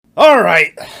All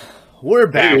right, we're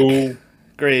back. Heyo.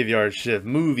 Graveyard Shift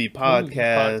Movie Movie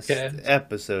Podcast, podcast.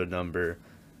 episode number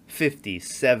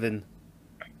 57.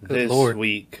 Good This lord.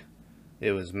 week,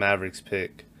 it was Maverick's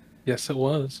pick, Yes, it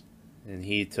was. and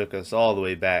he took us all the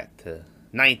way back to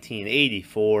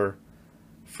 1984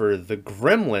 for The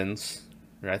Gremlins.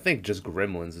 Or I think just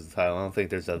Gremlins is the title. I don't think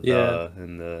there's a Yeah.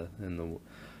 the.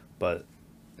 But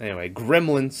anyway,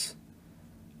 Gremlins,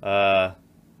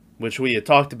 which we had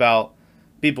talked about.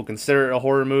 People consider it a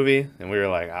horror movie, and we were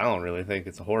like, I don't really think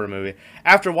it's a horror movie.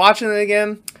 After watching it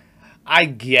again, I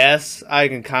guess I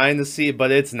can kind of see it,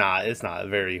 but it's not. It's not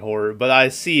very horror. But I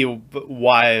see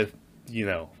why,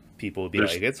 people would be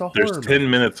There's like, it's a there's horror 10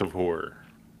 movie. minutes of horror.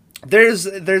 There's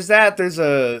that. There's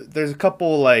a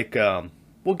couple like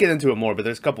we'll get into it more, but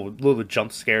there's a couple little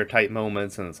jump scare type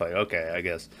moments, and it's like, okay, I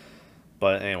guess.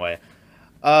 But anyway,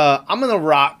 I'm gonna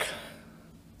rock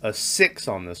a 6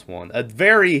 on this one. A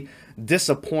very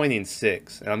disappointing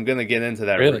 6, and I'm gonna get into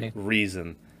that Really?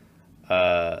 reason.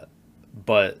 But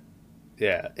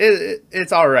yeah,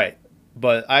 it's all right.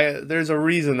 But there's a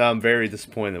reason I'm very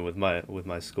disappointed with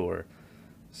my score.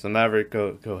 So Maverick,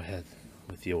 go ahead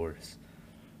with yours.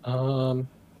 Um,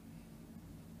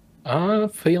 I'm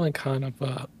feeling kind of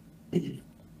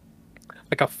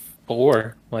like a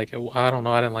 4. I don't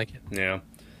know. I didn't like it. Yeah.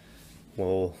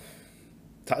 Well,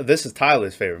 this is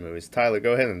Tyler's favorite movies. Tyler,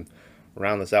 go ahead and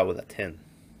round this out with a 10.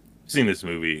 I've seen this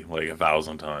movie like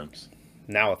 1,000 times.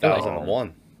 Now Really?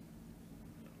 1,001.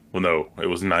 Well, no, it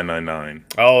was 999.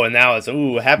 Oh, and now it's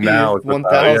happy Now it's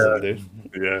 1,000, dude.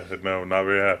 Yeah, no, not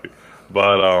very happy.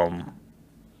 But I'm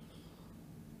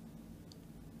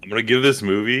gonna give this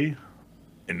movie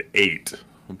an 8,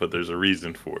 but there's a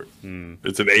reason for it. Hmm.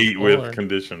 It's an 8 with Lord.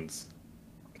 conditions.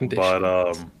 Condition.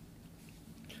 But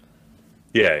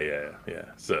yeah.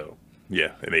 So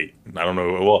yeah, an 8. I don't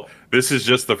know. Well, this is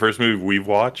just the first movie we've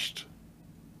watched.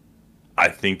 I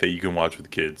think that you can watch with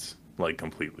kids like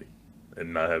completely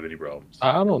and not have any problems.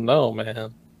 I don't know,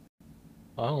 man.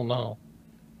 I don't know.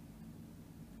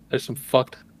 There's some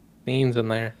fucked scenes in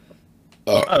there.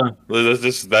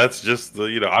 That's just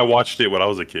the. I watched it when I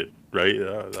was a kid, right?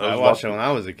 I watched it when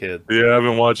I was a kid. Yeah, I've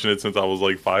been watching it since I was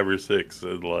like 5 or 6,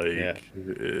 and Yeah.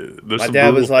 there's My some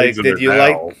dad was brutal like, things in "Did there you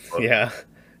now, like?" but- Yeah,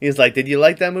 he was like, "Did you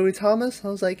like that movie, Thomas?" I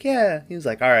was like, "Yeah." He was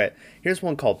like, "All right, here's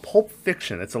one called Pulp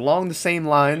Fiction. It's along the same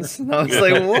lines." And I was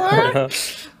like,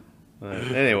 "What?"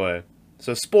 Anyway,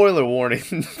 so spoiler warning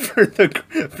for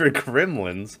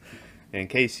Gremlins, in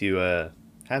case you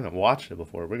haven't watched it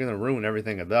before. We're gonna ruin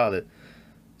everything about it,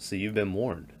 so you've been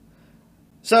warned.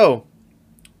 So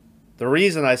the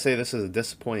reason I say this is a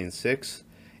disappointing 6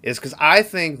 is because I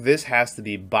think this has to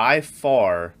be by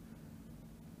far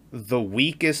the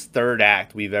weakest third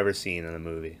act we've ever seen in a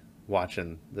movie.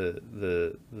 Watching the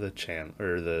channel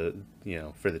or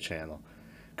for the channel,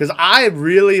 because I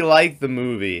really like the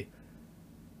movie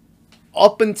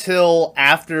up until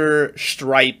after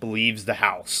Stripe leaves the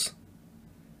house,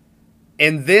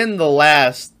 and then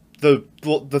the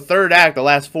third act, the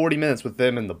last 40 minutes with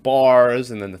them in the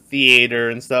bars and then the theater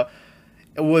and stuff,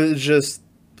 it was just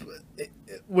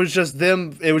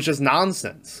them. It was just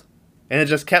nonsense, and it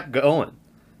just kept going.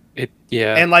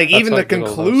 Yeah. And like that's even how the I get a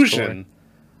love conclusion,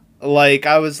 like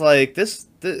I was like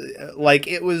like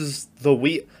it was the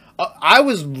we. I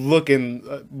was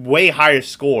looking way higher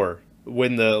score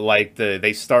when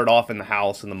they start off in the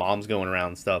house and the mom's going around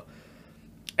and stuff.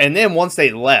 And then once they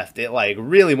left, it like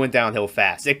really went downhill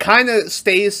fast. It kind of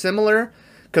stays similar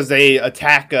because they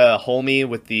attack Homie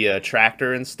with the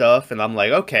tractor and stuff, and I'm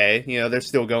like, okay, they're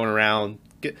still going around.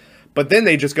 But then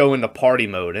they just go into party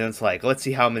mode, and it's like, let's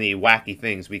see how many wacky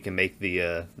things we can make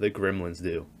the Gremlins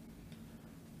do.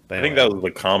 But I think anyway. that was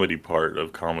the comedy part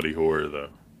of comedy horror, though.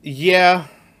 Yeah,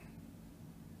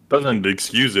 Doesn't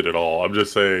excuse it at all. I'm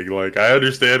just saying, like, I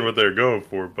understand what they're going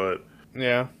for, but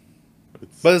yeah.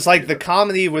 But it's like the yeah.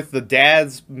 comedy with the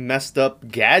dad's messed up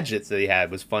gadgets that he had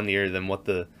was funnier than what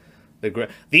the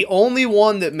only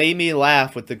one that made me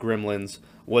laugh with the Gremlins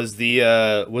was the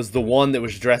one that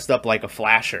was dressed up like a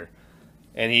flasher,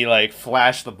 and he like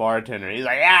flashed the bartender. He's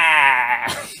like,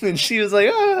 ah, and she was like,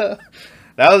 ah.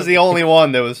 That was the only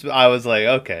one that was. I was like,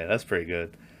 okay, that's pretty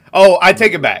good. Oh, I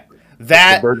take it back. The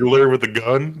That burglar with the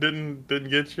gun didn't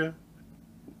get you.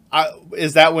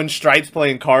 is that when Stripes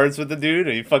playing cards with the dude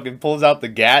and he fucking pulls out the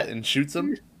gat and shoots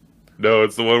him. No,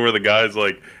 it's the one where the guy's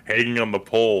like hanging on the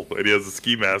pole and he has a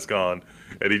ski mask on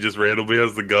and he just randomly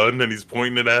has the gun and he's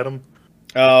pointing it at him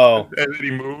Oh, and then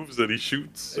he moves and he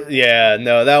shoots. yeah,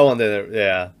 no, that one didn't.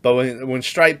 Yeah, but when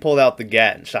Stripe pulled out the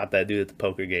gat and shot that dude at the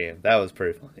poker game, that was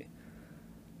pretty funny.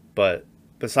 But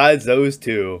besides those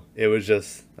two, it was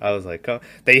just I was like,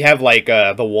 they have like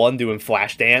the one doing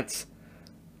flash dance,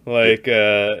 like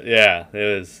yeah,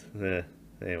 it was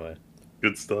anyway.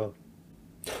 Good stuff.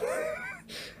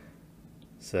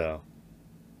 So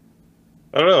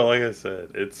I don't know. Like I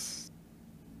said, it's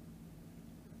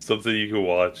something you can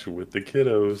watch with the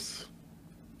kiddos.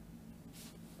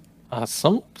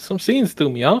 Some scenes threw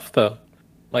me off though,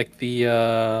 like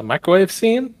the microwave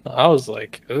scene. I was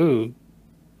like, ooh,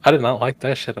 I did not like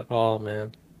that shit at all,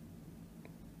 man.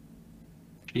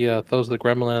 She throws the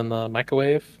gremlin in the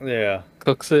microwave, yeah,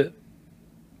 cooks it.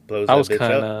 blows I that was bitch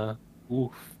kind up. of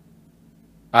oof.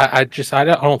 I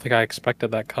don't think I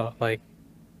expected that cut. Like,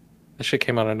 that shit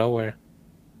came out of nowhere.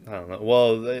 I don't know.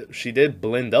 Well, she did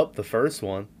blend up the first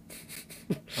one.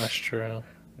 That's true.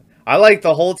 I like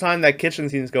the whole time that kitchen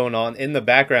scene's going on. In the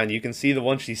background, you can see the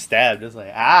one she stabbed. It's like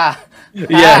Yeah,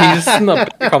 he's just in the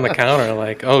back on the counter,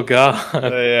 like, oh god.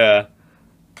 Yeah.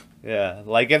 Yeah.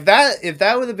 Like if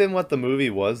that would have been what the movie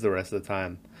was the rest of the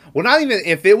time. Well, not even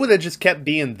if it would have just kept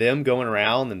being them going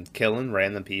around and killing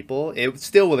random people, it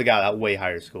still would have got a way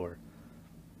higher score.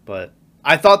 But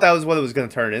I thought that was what it was going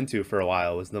to turn into for a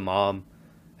while. Was the mom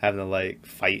having to like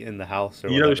fight in the house or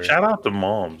whatever. Shout out to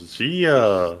moms. She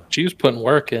was putting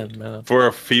work in, man. for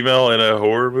a female in a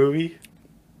horror movie,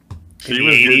 she the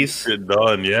was 80s? getting shit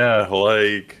done. Yeah,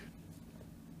 like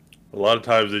a lot of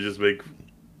times they just make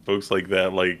folks like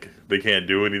that like they can't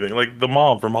do anything. Like the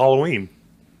mom from Halloween.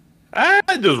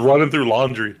 Just running through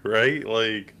laundry, right?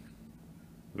 Like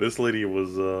this lady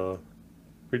was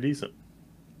pretty decent.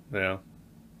 Yeah.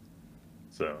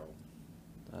 So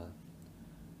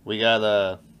We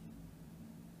got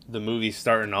the movie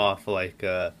starting off like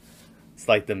it's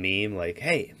like the meme like,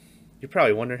 hey, you're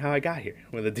probably wondering how I got here.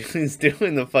 When the dude is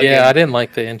doing the fucking Yeah, I didn't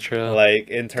like the intro. like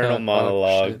internal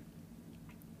monologue. shit.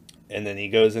 And then he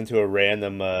goes into a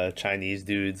random Chinese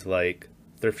dude's like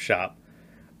thrift shop,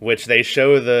 which they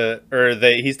show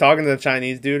he's talking to the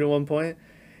Chinese dude at one point,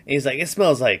 and he's like, it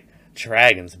smells like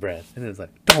dragon's breath, and it's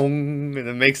like dong, and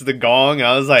it makes the gong.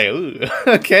 I was like, ooh,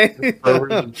 okay.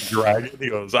 dragon. He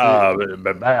goes, bad.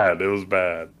 It was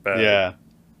bad. Yeah.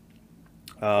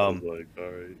 I was like, all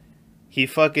right. He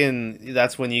fucking.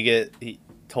 That's when you get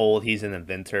told he's an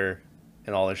inventor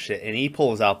and all this shit, and he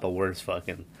pulls out the worst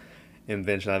fucking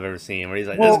invention I've ever seen. Where he's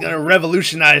like, "This is gonna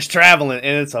revolutionize traveling,"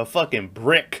 and it's a fucking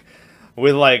brick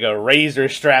with like a razor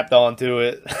strapped onto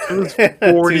it. It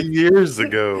was 40 years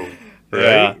ago,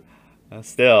 right? Yeah.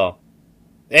 Still,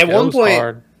 at It one was point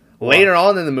hard. later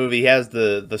on in the movie, he has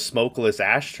the smokeless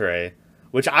ashtray.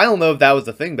 Which I don't know if that was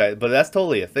the thing, but that's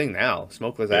totally a thing now.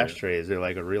 Smokeless Yeah. ashtrays are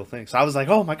like a real thing. So I was like,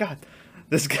 oh my god,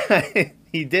 this guy,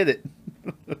 he did it.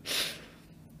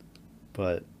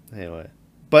 But anyway,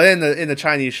 but in the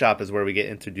Chinese shop is where we get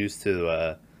introduced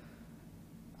to.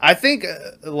 I think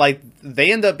like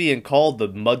they end up being called the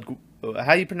mud.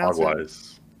 How do you pronounce it?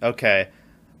 Mogwais. Okay,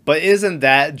 but isn't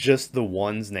that just the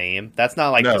one's name? That's not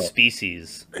like No. the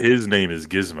species. His name is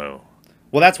Gizmo.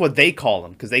 Well, that's what they call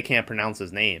him because they can't pronounce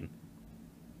his name.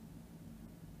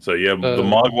 So yeah, the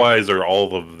Mogwais are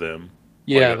all of them.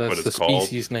 Yeah, Like, what that's it's the called?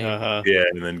 species name. Uh-huh. Yeah,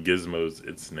 and then Gizmo's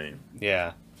its name.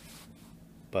 Yeah.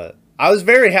 But I was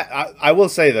very I will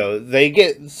say though, they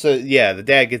get the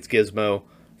dad gets Gizmo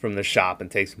from the shop and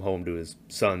takes him home to his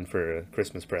son for a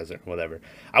Christmas present or whatever.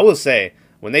 I will say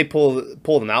when they pulled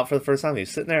him out for the first time, he was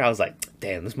sitting there, I was like,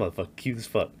 damn, this motherfucker cute as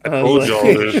fuck. I was told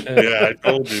like- y'all this. Yeah, I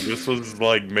told you this was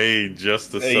like made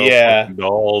just to sell Yeah. fucking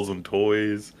dolls and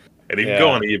toys. And if you Yeah. go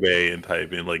on eBay and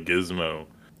type in like Gizmo,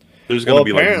 there's gonna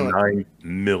be like apparently-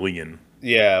 9 million.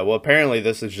 Yeah, well apparently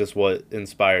this is just what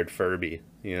inspired Furby,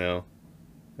 you know?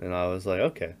 And I was like,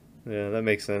 okay. Yeah, that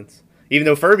makes sense. Even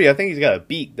though Furby, I think he's got a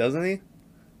beak, doesn't he?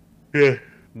 Yeah.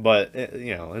 But,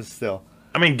 you know, it's still...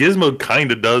 I mean, Gizmo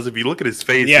kind of does. If you look at his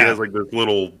face, Yeah. he has like this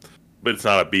little, but it's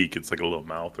not a beak. It's like a little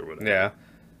mouth or whatever. Yeah.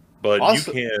 But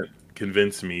Also- you can't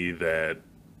convince me that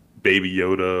Baby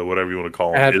Yoda, whatever you want to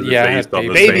call I him, had- isn't yeah, I had based on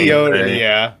the Baby same Yoda, thing.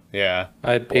 yeah.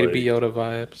 I had Baby Like- Yoda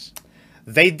vibes.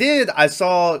 They did. I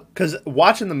saw because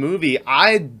watching the movie,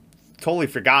 I totally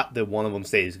forgot that one of them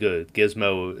stays good.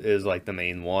 Gizmo is like the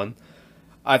main one.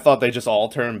 I thought they just all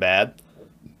turned bad.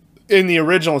 In the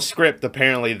original script,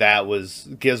 apparently that was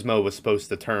Gizmo was supposed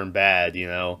to turn bad, you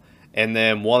know, and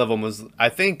then one of them was, I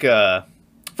think.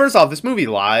 First off, this movie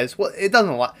lies. Well, it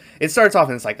doesn't lie. It starts off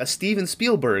and it's like a Steven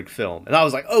Spielberg film, and I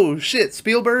was like, oh shit,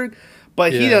 Spielberg.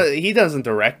 But Yeah. he doesn't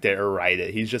direct it or write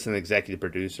it. He's just an executive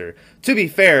producer. To be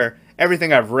fair,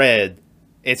 everything I've read,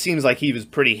 it seems like he was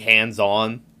pretty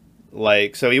hands-on.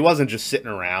 Like, so he wasn't just sitting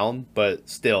around, but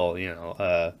still, you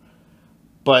know.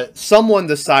 But someone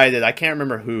decided, I can't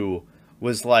remember who,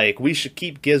 was like, we should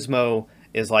keep Gizmo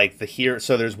is like the hero.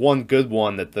 So there's one good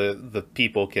one that the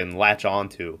people can latch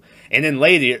onto, and then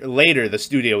later the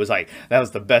studio was like, that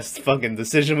was the best fucking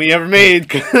decision we ever made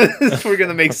because we're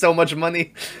gonna make so much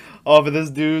money off of this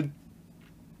dude.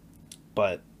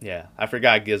 But yeah, I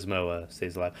forgot Gizmo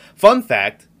stays alive. Fun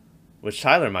fact, which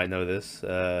Tyler might know this.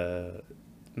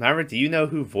 Maverick, do you know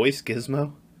who voiced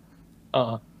Gizmo?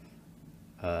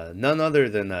 None other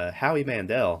than Howie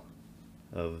Mandel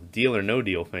of Deal or No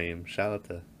Deal fame. Shout out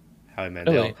to Howie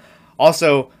Mandel. Really?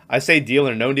 Also, I say Deal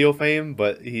or No Deal fame,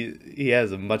 but he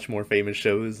has a much more famous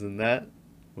shows than that.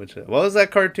 Which what was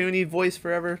that cartoon he voiced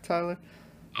forever, Tyler?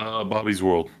 Bobby's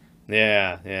World.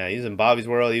 Yeah, he's in Bobby's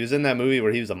World. He was in that movie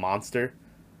where he was a monster.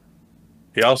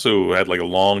 He also had like a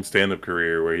long stand-up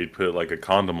career where he'd put like a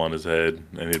condom on his head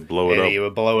and he'd blow it And up. he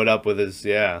would blow it up with his,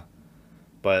 yeah.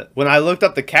 But when I looked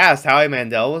up the cast, Howie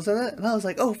Mandel was in it, and I was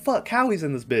like, oh fuck, Howie's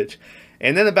in this bitch.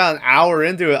 And then about an hour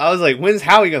into it, I was like, when's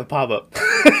Howie gonna pop up?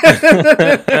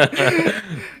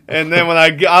 And then when I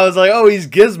was like, oh, he's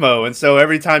Gizmo. And so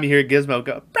every time you hear Gizmo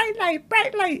go, bright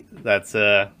light, that's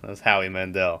Howie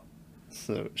Mandel.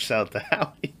 So shout out to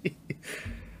Howie.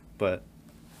 But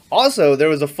also, there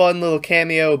was a fun little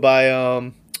cameo by,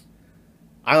 I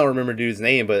don't remember dude's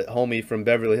name, but homie from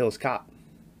Beverly Hills Cop.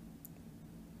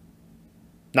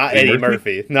 Not Eddie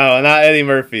Murphy. No, not Eddie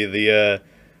Murphy.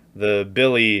 The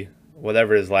Billy,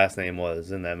 whatever his last name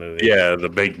was in that movie. Yeah, the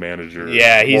bank manager.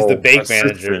 Yeah, he's the bank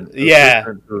manager. Yeah,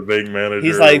 the bank manager.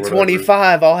 He's like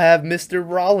 25. I'll have Mr.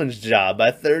 Rollins' job.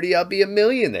 By 30, I'll be a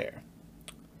millionaire.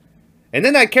 And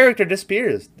then that character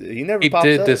disappears. He never pops up.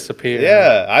 He did disappear.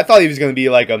 Yeah, I thought he was going to be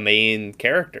like a main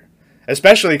character,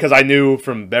 especially because I knew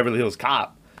from Beverly Hills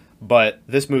Cop. But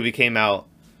this movie came out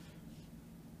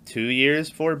 2 years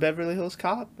before Beverly Hills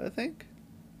Cop, I think.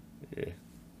 Yeah.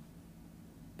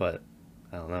 But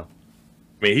I don't know.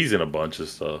 I mean, he's in a bunch of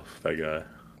stuff. That guy.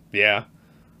 Yeah.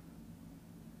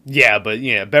 Yeah, but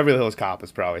yeah, Beverly Hills Cop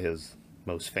is probably his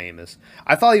most famous.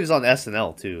 I thought he was on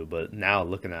SNL too, but now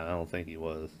looking at it, I don't think he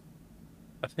was.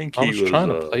 I think I he was was trying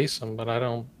to place him, but I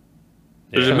don't.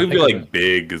 There's Yeah. a movie I think like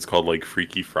Big. It's called like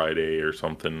Freaky Friday or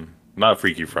something. Not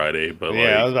Freaky Friday, but Yeah,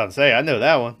 I like was about to say, I know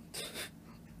that one.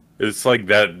 it's like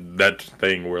that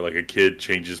thing where like a kid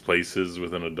changes places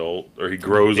with an adult, or he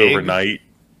grows Big? overnight,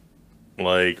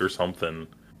 like or something.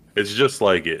 It's just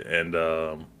like it, and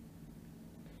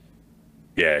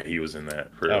yeah, he was in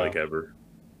that for Oh. like ever.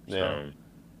 Yeah.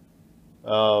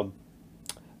 So,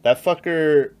 That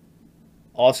fucker.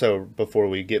 Also, before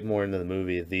we get more into the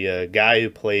movie, the guy who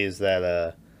plays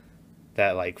that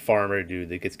like farmer dude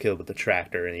that gets killed with the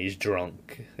tractor, and he's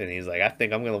drunk, and he's like, I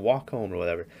think I'm gonna walk home or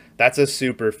whatever. That's a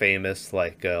super famous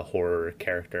like horror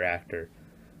character actor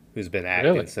who's been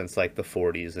acting Really? since like the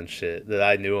 40s and shit. That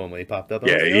I knew him when he popped up. I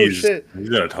yeah, was like, oh, he's shit.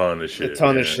 in a ton of shit. A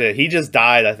ton of yeah. shit. He just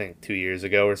died, I think, 2 years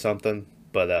ago or something.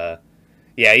 But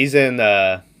yeah, he's in.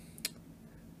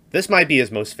 This might be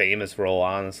his most famous role,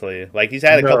 honestly. Like he's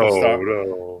had a couple stars.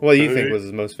 No. What do you think was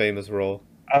his most famous role?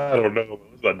 I don't know.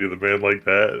 Let's not do the band like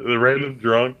that. The random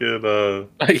drunk and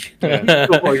Yeah.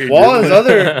 fucking Well, his good.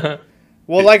 other.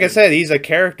 Well, like I said, he's a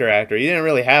character actor. He didn't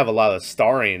really have a lot of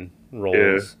starring roles.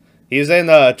 Yeah. He was in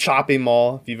Chopping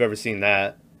Mall, if you've ever seen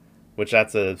that, which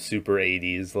that's a super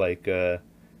 80s like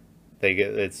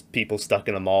it's people stuck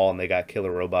in a mall and they got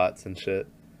killer robots and shit.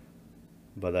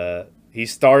 But he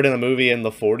starred in a movie in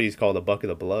the 40s called A Bucket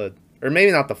of Blood, or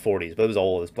maybe not the 40s, but it was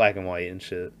old. It's black and white and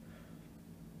shit.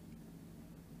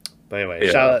 But anyway,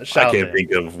 Yeah, shout I out can't to him.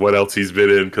 think of what else he's been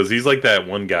in because he's like that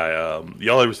one guy.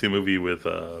 Y'all ever see a movie with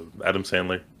Adam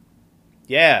Sandler?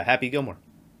 Yeah, Happy Gilmore.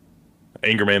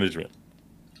 Anger Management.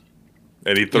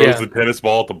 And he throws Yeah. the tennis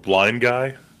ball at the blind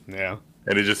guy, Yeah.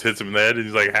 and it just hits him in the head, and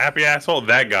he's like, happy asshole.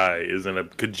 That guy is in a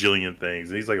cajillion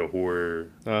things. He's like a horror,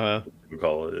 we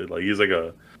call it. Like, he's like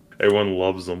everyone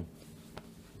loves him.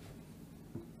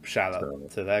 Shout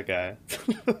out to that guy.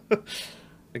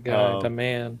 The guy, Um, the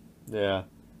man. Yeah.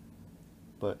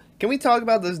 But can we talk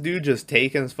about this dude just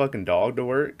taking his fucking dog to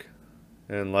work?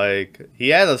 And like he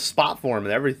had a spot for him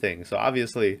and everything. So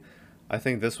obviously I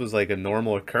think this was like a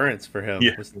normal occurrence for him.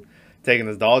 Yeah. Just taking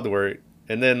his dog to work.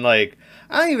 And then like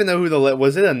I don't even know who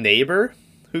was it a neighbor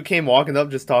who came walking up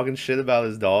just talking shit about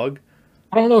his dog?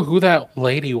 I don't know who that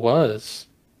lady was.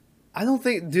 I don't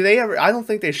think I don't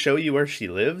think they show you where she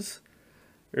lives.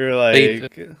 Or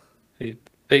like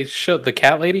They showed the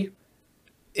cat lady.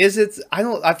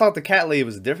 I thought the cat lady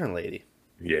was a different lady.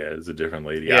 Yeah, it's a different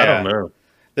lady. Yeah. I don't know.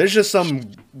 There's just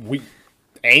some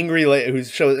angry lady who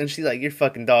shows, and she's like, "Your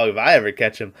fucking dog. If I ever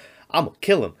catch him, I'm gonna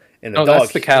kill him." And the Oh, dog.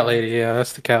 that's the cat lady. Yeah,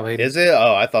 that's the cat lady. Is it?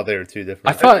 Oh, I thought they were two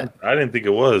different. I thought I didn't think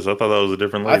it was. I thought that was a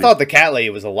different lady. I thought the cat lady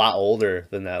was a lot older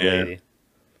than that Yeah. lady.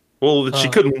 Well, she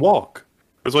couldn't walk.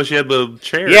 That's why she had the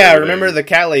chair. Yeah, I over remember there. the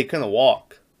cat lady couldn't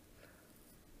walk.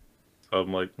 So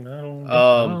I'm like, I don't.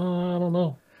 I don't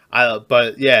know.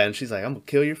 But yeah, and she's like, "I'm gonna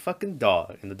kill your fucking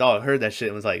dog." And the dog heard that shit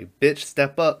and was like, "Bitch,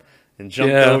 step up!" And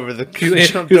jumped over the. He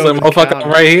was jumped like, over the "Motherfucker, counter.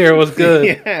 I'm right here. What's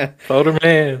good?" Yeah. Older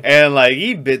man. And like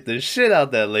he bit the shit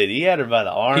out that lady. He had her by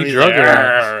the arm. He He's drug like, her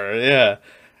ass. "Arr!" Yeah.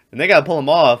 And they gotta pull him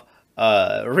off.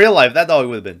 Real life, that dog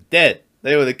would have been dead.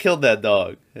 They would have killed that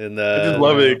dog. And I just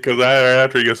love it because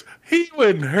after he goes, he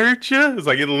wouldn't hurt you. It's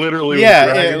like it literally was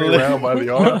dragging me around by the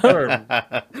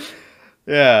arm.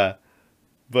 Yeah.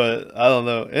 But I don't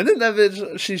know. And then that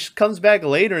bitch, she comes back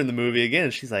later in the movie again.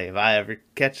 And she's like, if I ever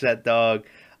catch that dog,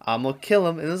 I'm gonna kill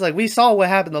him. And it's like, we saw what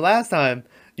happened the last time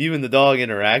you and the dog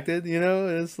interacted. You know,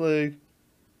 it's like.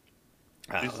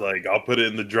 She's like, I'll put it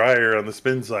in the dryer on the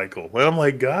spin cycle. And I'm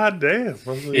like, God damn.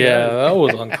 Like, Yeah, that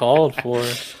was uncalled for.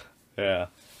 Yeah.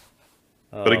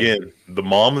 But again, the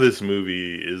mom of this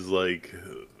movie is like,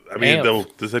 I mean,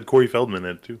 this had Corey Feldman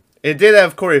in it too. It did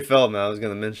have Corey Feldman. I was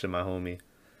gonna mention my homie.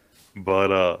 But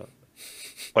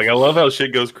like I love how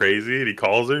shit goes crazy and he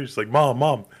calls her. She's like,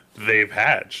 Mom, they've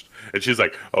hatched. And she's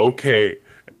like, okay.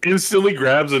 Instantly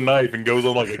grabs a knife and goes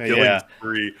on like a killing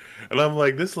spree. And I'm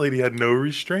like, this lady had no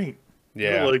restraint.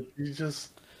 Yeah. Like you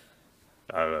just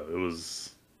I don't know, it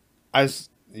was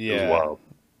yeah. wild.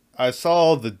 I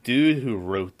saw the dude who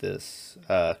wrote this.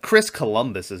 Chris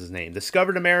Columbus is his name.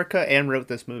 Discovered America and wrote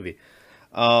this movie.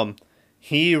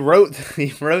 He wrote this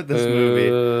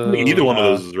movie. I think either one of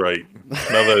those is right. Now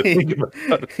that I think about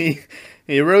it.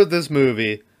 He wrote this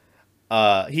movie.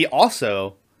 He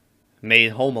also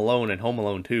made Home Alone and Home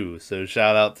Alone 2. So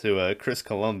shout out to Chris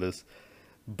Columbus.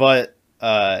 But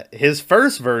his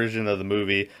first version of the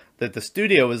movie that the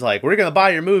studio was like, we're gonna buy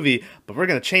your movie, but we're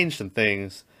gonna change some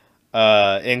things.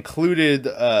 Included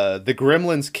the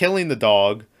Gremlins killing the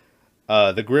dog,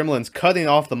 the Gremlins cutting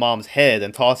off the mom's head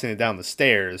and tossing it down the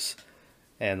stairs,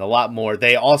 and a lot more.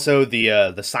 They also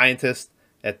the scientist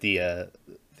at the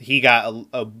he got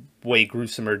a way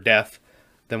gruesomer death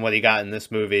than what he got in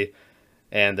this movie,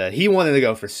 and he wanted to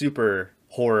go for super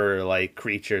horror like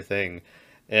creature thing,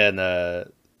 and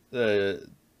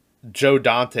Joe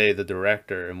Dante, the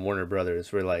director, and Warner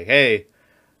Brothers were like, hey.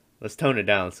 Let's tone it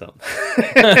down some.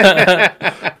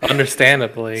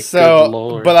 Understandably. So, good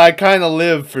Lord. but I kind of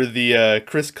live for the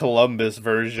Chris Columbus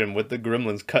version with the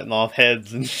Gremlins cutting off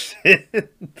heads and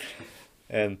shit.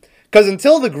 And because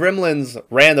until the Gremlins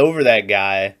ran over that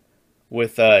guy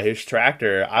with his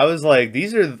tractor, I was like,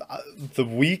 these are the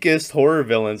weakest horror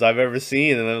villains I've ever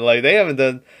seen, and I'm like, they haven't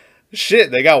done shit.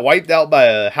 They got wiped out by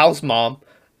a house mom,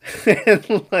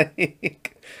 and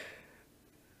like,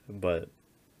 but.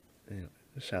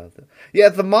 Shout out to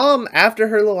the mom after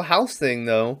her little house thing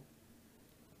though,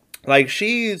 like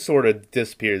she sort of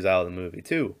disappears out of the movie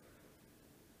too.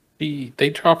 They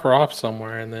drop her off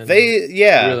somewhere and then they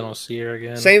really don't see her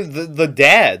again. Same the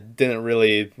dad didn't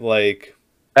really like.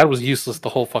 That was useless the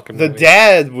whole fucking movie. The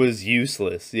dad was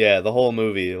useless. Yeah, the whole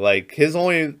movie. Like his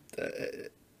only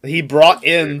he brought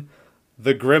in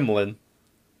the gremlin,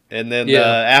 and then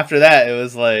after that it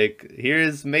was like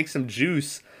make some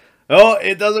juice. Oh,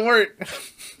 it doesn't work.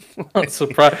 I'm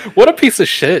surprised. What a piece of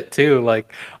shit, too.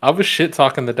 Like, I was shit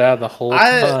talking the dad the whole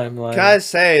time. Like, can I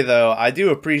say, though, I do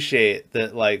appreciate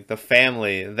that, like, the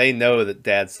family, they know that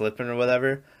dad's slipping or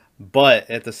whatever, but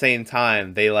at the same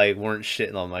time, they, like, weren't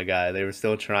shitting on my guy. They were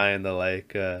still trying to,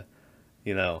 like,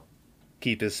 you know,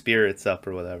 keep his spirits up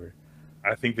or whatever.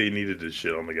 I think they needed to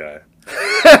shit on the guy.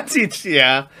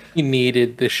 Yeah. He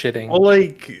needed the shitting. Well,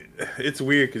 like, it's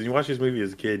weird because you watch this movie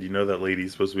as a kid, you know that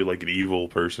lady's supposed to be like an evil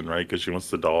person, right? Because she wants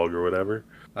the dog or whatever.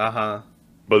 Uh-huh.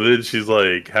 But then she's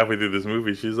like, halfway through this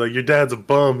movie, she's like, your dad's a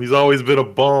bum. He's always been a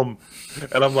bum.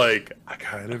 And I'm like, I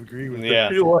kind of agree with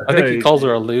that. Like, I think he calls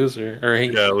her a loser. Or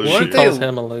she calls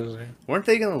him a loser. Weren't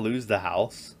they going to lose the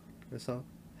house or something?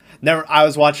 Never. I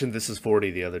was watching This Is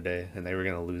 40 the other day, and they were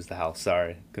gonna lose the house.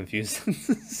 Sorry, confusing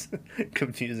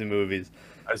movies.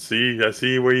 I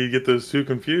see where you get those two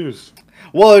confused.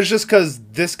 Well, it's just because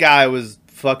this guy was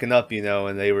fucking up, you know,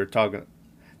 and they were talking.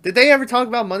 Did they ever talk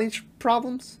about money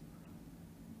problems?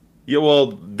 Yeah,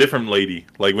 well, different lady.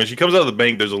 Like when she comes out of the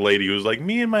bank, there's a lady who's like,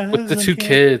 "Me and my husband." With the two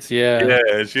kids, yeah.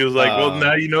 And she was like, "Well,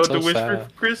 now you know what so to wish sad.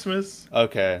 for Christmas."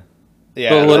 Okay.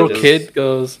 Yeah. The little kid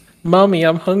goes, "Mommy,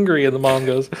 I'm hungry," and the mom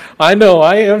goes, "I know,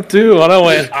 I am too." And I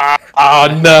went,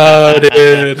 no,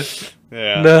 dude.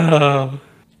 Yeah. No.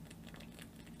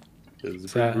 It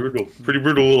was a pretty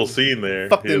brutal little scene there.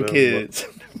 Fuck them kids.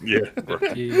 Yeah.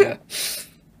 Yeah.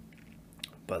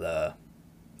 But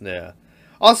yeah.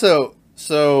 Also,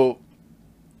 so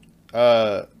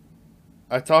I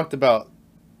talked about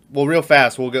well, real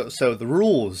fast, we'll go. So the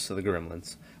rules of the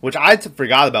Gremlins, which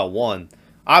forgot about one.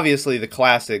 Obviously, the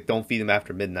classic "Don't feed them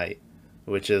after midnight,"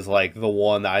 which is like the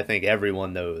one that I think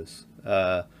everyone knows.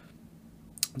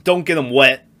 Don't get them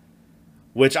wet,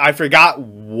 which I forgot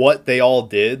what they all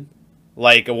did.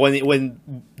 Like when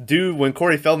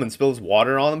Corey Feldman spills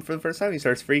water on him for the first time, he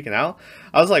starts freaking out.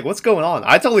 I was like, "What's going on?"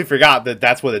 I totally forgot that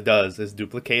that's what it does, is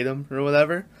duplicate him or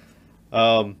whatever.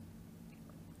 But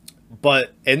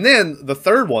and then the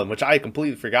third one, which I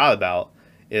completely forgot about,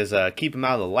 is keep him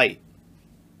out of the light,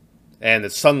 and the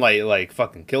sunlight like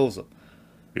fucking kills him.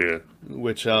 Yeah.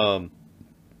 Which I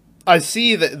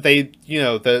see that they,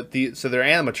 so they're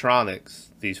animatronics.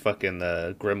 These fucking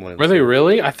gremlins. Were they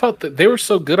really? I thought that they were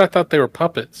so good. I thought they were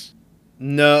puppets.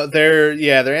 No, they're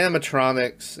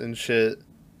animatronics and shit,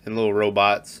 and little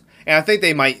robots. And I think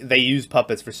they use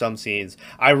puppets for some scenes.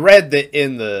 I read that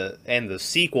in the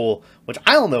sequel, which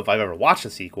I don't know if I've ever watched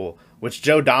a sequel, which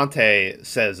Joe Dante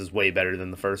says is way better than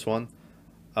the first one.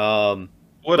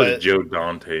 What does Joe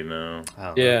Dante know? I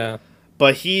don't know. Yeah.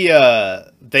 But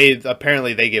they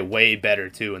apparently they get way better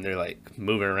too, and they're like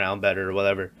moving around better or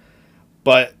whatever.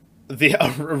 But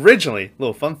originally,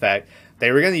 little fun fact,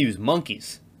 they were gonna use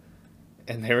monkeys,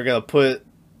 and they were gonna put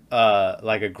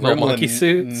like a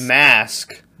gremlin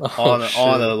mask on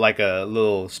a like a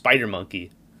little spider monkey.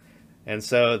 And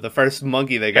so the first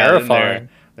monkey they got in there,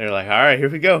 they're like, all right, here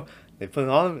we go. They put it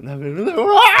on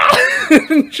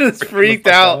and just freaked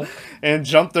out and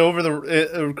jumped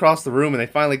across the room, and they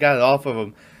finally got it off of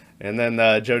him. And then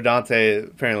Joe Dante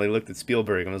apparently looked at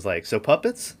Spielberg and was like, "So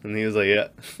puppets?" And he was like, "Yeah."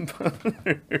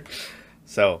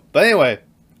 So, but anyway,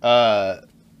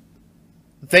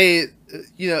 they,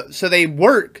 so they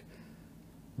work,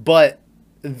 but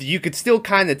you could still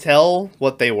kind of tell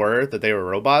what they were, that they were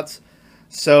robots.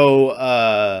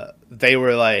 So they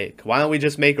were like, "Why don't we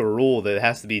just make a rule that it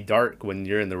has to be dark when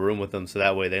you're in the room with them, so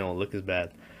that way they don't look as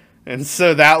bad." And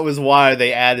so that was why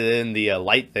they added in the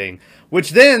light thing, which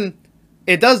then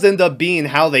it does end up being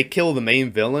how they kill the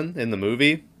main villain in the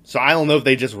movie. So I don't know if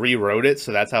they just rewrote it,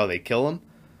 so that's how they kill him.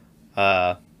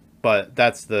 But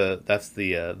that's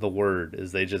the word,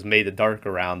 is they just made it dark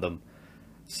around them,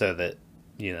 so that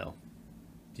you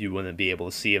wouldn't be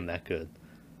able to see him that good.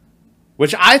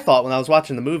 Which I thought when I was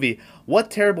watching the movie,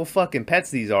 what terrible fucking pets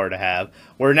these are to have,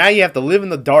 where now you have to live in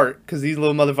the dark because these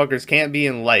little motherfuckers can't be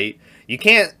in light. You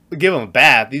can't give them a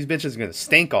bath. These bitches are going to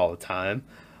stink all the time.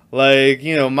 Like,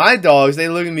 my dogs, they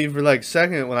look at me for like a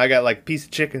second when I got like a piece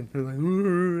of chicken. They're like,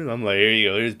 and I'm like, here you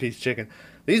go, here's a piece of chicken.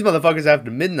 These motherfuckers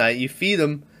after midnight, you feed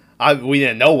them. We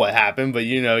didn't know what happened, but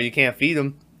you can't feed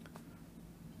them.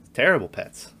 Terrible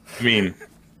pets. I mean,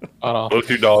 those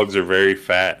two dogs are very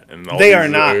fat, and they are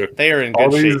not. They are in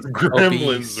good shape. All these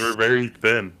gremlins are very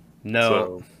thin.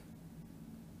 No.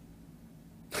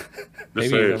 So.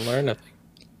 Maybe you can learn a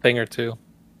thing or two.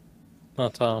 Oh,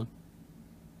 Tom.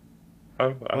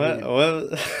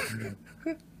 What?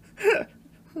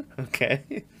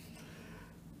 Okay.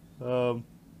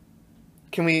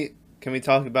 Can we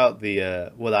talk about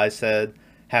the what I said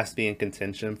has to be in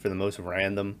contention for the most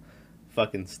random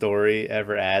fucking story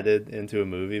ever added into a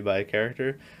movie by a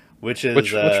character, which is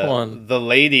which one? The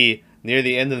lady near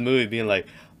the end of the movie being like,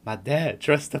 "My dad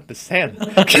dressed up as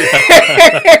Santa."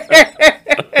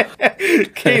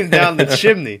 Came down the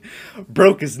chimney,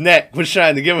 broke his neck, was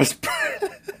trying to give us.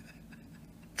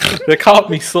 They caught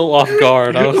me so off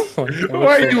guard. I was like,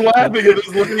 why are you laughing at this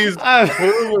lady's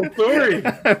horrible story?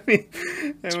 I mean,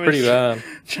 it's pretty bad.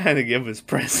 Trying to give us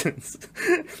presents.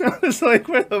 I was like,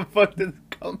 where the fuck did it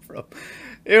come from?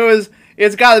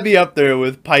 It's got to be up there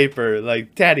with Piper.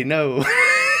 Like, Daddy, no.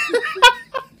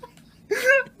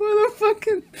 What a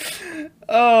fucking.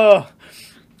 Oh.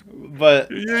 But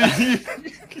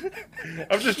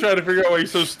I'm just trying to figure out why you're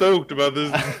so stoked about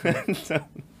this.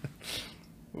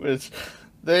 Which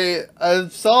I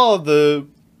saw the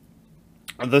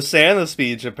Santa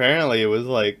speech. Apparently, it was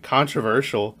like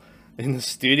controversial in the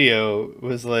studio. It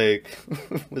was like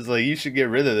you should get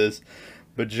rid of this.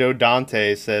 But Joe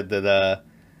Dante said that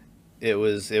it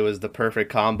was the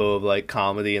perfect combo of like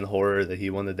comedy and horror that he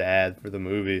wanted to add for the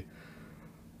movie.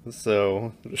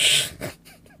 So.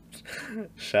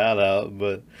 Shout out,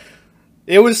 but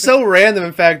it was so random.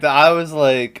 In fact, that I was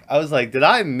like, did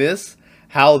I miss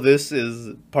how this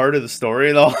is part of the story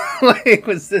at all? Like,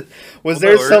 was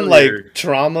there some like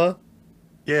trauma?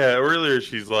 Yeah, earlier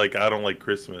she's like, I don't like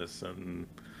Christmas, and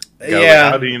yeah,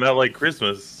 like, how do you not like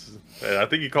Christmas? And I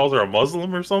think he calls her a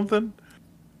Muslim or something.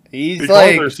 He's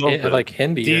like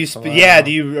Hindi.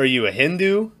 Are you a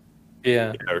Hindu?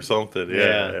 Yeah, or something.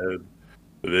 Yeah.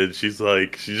 And then she's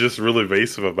just really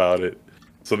evasive about it.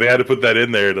 So they had to put that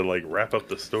in there to like wrap up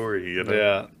the story,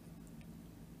 Yeah.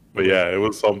 But yeah, it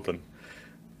was something.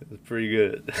 It's pretty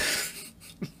good.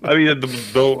 I mean,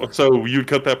 so you'd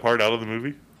cut that part out of the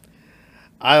movie?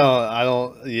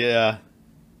 Yeah.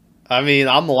 I mean,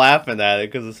 I'm laughing at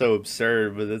it because it's so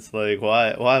absurd, but it's like,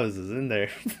 why was this in there?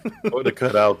 I would have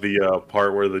cut out the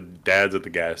part where the dad's at the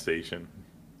gas station.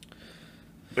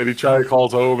 And he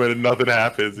calls home and nothing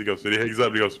happens. He goes, and he hangs up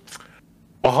and he goes,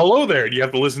 well, hello there. And you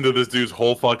have to listen to this dude's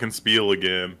whole fucking spiel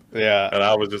again. Yeah. And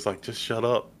I was just like, just shut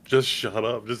up. Just shut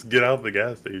up. Just get out of the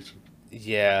gas station.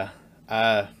 Yeah.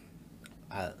 I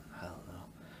don't know.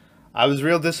 I was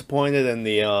real disappointed in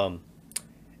the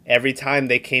every time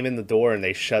they came in the door and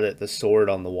they shut it, the sword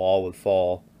on the wall would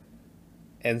fall.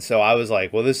 And so I was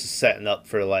like, well, this is setting up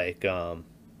for like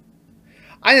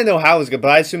I didn't know how it was going to,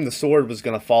 but I assumed the sword was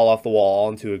going to fall off the wall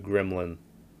onto a gremlin,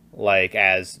 like,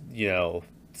 as, you know,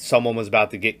 someone was about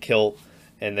to get killed,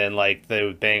 and then, like, they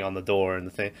would bang on the door and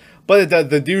the thing. But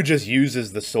the dude just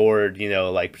uses the sword, you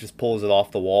know, like, just pulls it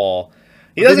off the wall.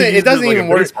 It doesn't even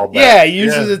work. Yeah, he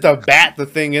uses it to bat the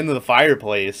thing into the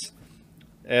fireplace.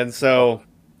 And so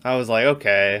I was like,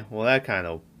 okay, well, that kind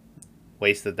of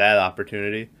wasted that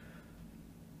opportunity.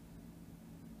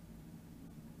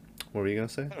 What were you going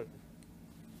to say?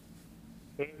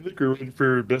 I think we're ready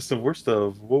for best of worst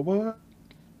of. What?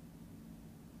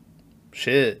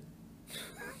 Shit.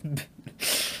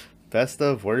 Best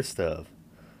of, worst of.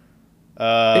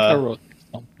 I think I wrote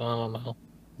something. I don't know.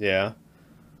 Yeah.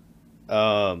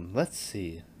 Let's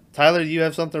see. Tyler, do you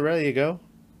have something ready to go?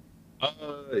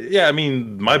 Yeah, I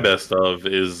mean, my best of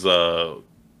is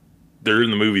they're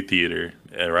in the movie theater,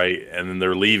 right? And then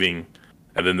they're leaving,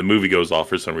 and then the movie goes off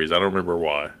for some reason. I don't remember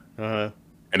why. Uh-huh.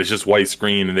 And it's just white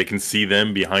screen, and they can see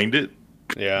them behind it,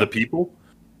 Yeah. the people.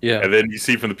 Yeah. And then you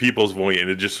see from the people's point, and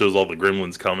it just shows all the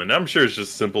gremlins coming. I'm sure it's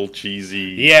just simple,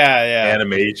 cheesy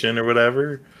animation or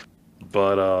whatever.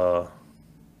 But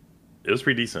it was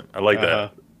pretty decent. I like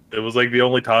that. It was like the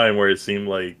only time where it seemed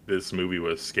like this movie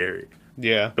was scary.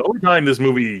 Yeah. The only time this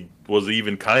movie was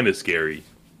even kind of scary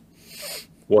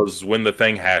was when the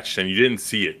thing hatched, and you didn't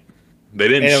see it. They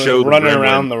didn't show running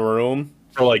around the room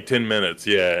for like 10 minutes.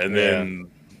 Yeah, and then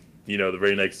you know the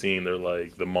very next scene, they're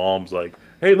like, the mom's like,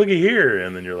 "Hey, looky here,"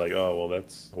 and then you're like, "Oh, well,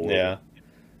 that's horrible." Yeah.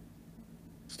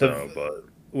 So, but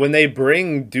when they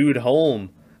bring dude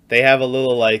home, they have a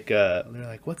little like they're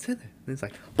like, "What's in it?" And it's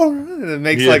like, and it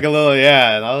makes like a little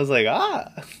and I was like,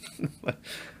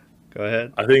 Go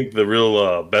ahead. I think the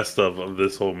real best of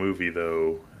this whole movie,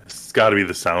 though, it's got to be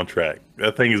the soundtrack.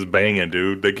 That thing is banging,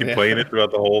 dude. They keep playing it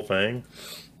throughout the whole thing.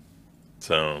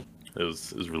 So it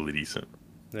was really decent.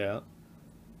 Yeah.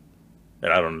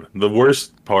 And I don't know. The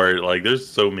worst part, like, there's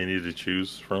so many to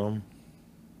choose from.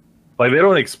 Like, they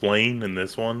don't explain in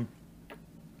this one.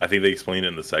 I think they explain it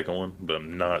in the second one, but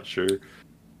I'm not sure.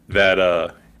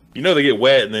 That, you know, they get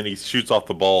wet and then he shoots off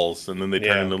the balls and then they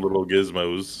turn into little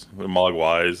gizmos,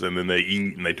 mogwais, and then they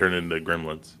eat and they turn into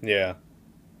gremlins. Yeah.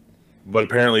 But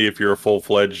apparently, if you're a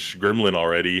full-fledged gremlin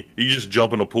already, you just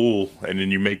jump in a pool and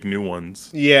then you make new ones.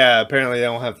 Yeah, apparently they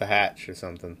don't have to hatch or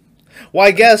something. Well,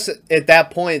 I guess at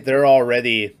that point they're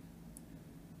already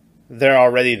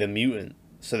the mutant,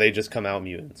 so they just come out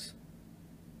mutants.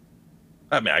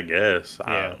 I mean, I guess.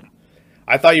 Yeah.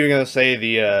 I thought you were gonna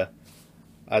say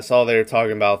I saw they were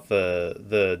talking about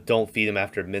the don't feed them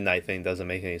after midnight thing doesn't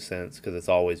make any sense because it's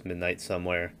always midnight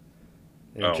somewhere.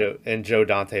 And Joe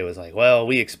Dante was like, "Well,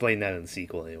 we explained that in the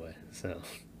sequel anyway." So,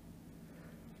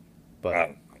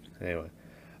 but anyway,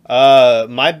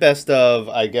 my best of,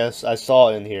 I guess I saw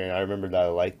it in here and I remember that I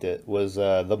liked it, was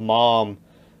the mom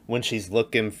when she's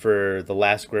looking for the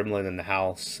last gremlin in the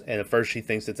house, and at first she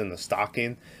thinks it's in the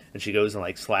stocking, and she goes and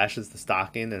like slashes the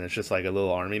stocking, and it's just like a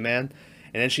little army man.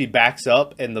 And then she backs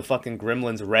up, and the fucking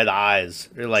gremlin's red eyes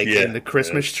are like in the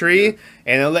Christmas tree,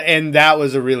 and that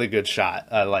was a really good shot.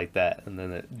 I like that. And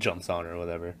then it jumps on her or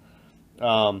whatever.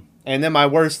 And then my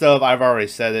worst of, I've already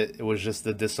said it. It was just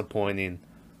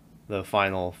the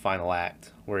final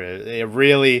act where it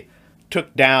really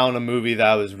took down a movie that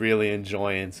I was really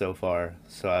enjoying so far.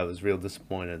 So I was real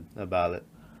disappointed about it.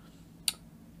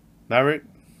 Maverick,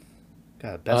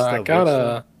 got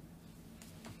a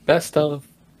best of.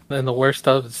 And the worst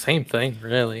of the same thing,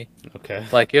 really. Okay.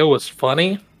 Like, it was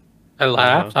funny. I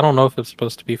laughed. I don't know if it's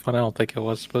supposed to be funny. I don't think it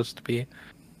was supposed to be.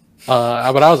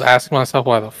 But I was asking myself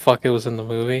why the fuck it was in the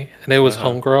movie. And it was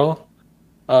Homegirl.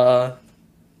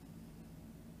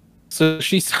 So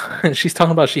she's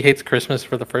talking about she hates Christmas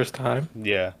for the first time.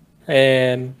 Yeah.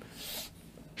 And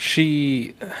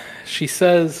she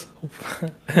says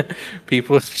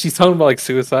she's talking about like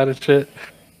suicide and shit.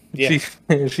 Yeah.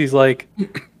 She's like,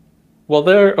 well,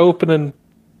 they're opening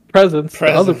presents.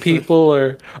 The other people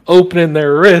are opening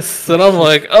their wrists, and I'm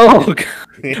like, oh, God.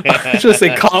 Yeah.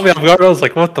 It caught me off guard. I was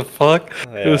like, what the fuck?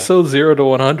 It was Yeah. so 0 to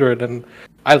 100, and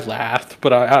I laughed,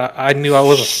 but I knew I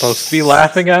wasn't supposed to be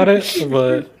laughing at it,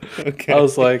 but Okay. I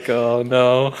was like, oh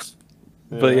no.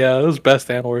 But yeah, it was best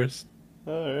and worst.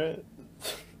 All right.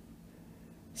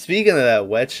 Speaking of that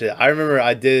wet shit, I remember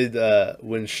I did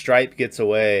when Stripe gets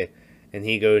away and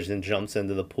he goes and jumps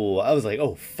into the pool. I was like,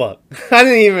 oh fuck. I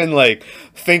didn't even like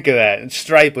think of that. And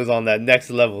Stripe was on that next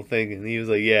level thinking. He was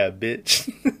like, yeah, bitch.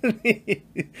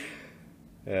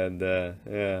 And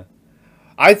yeah.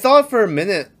 I thought for a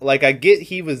minute, like I get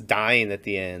he was dying at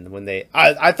the end when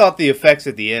I thought the effects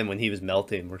at the end when he was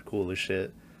melting were cool as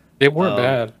shit. They weren't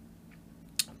bad.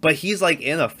 But he's like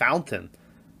in a fountain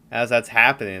as that's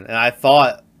happening. And I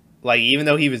thought, like, even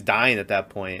though he was dying at that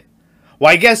point,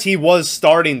 well, I guess he was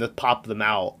starting to pop them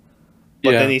out.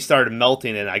 But then he started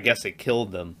melting and I guess it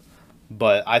killed them.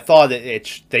 But I thought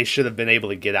they should have been able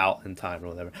to get out in time or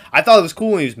whatever. I thought it was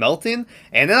cool when he was melting.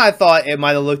 And then I thought it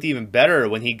might have looked even better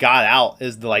when he got out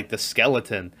as the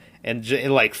skeleton. And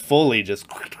it like fully just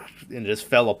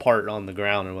fell apart on the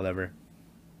ground or whatever.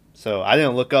 So I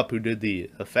didn't look up who did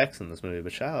the effects in this movie,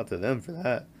 but shout out to them for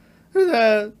that. Who's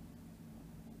that?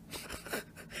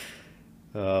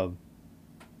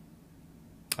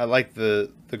 I like the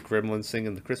Gremlins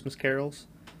singing the Christmas carols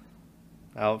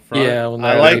out front. Yeah, when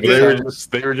I like they it.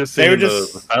 were just singing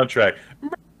the soundtrack.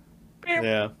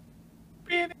 Yeah,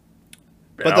 And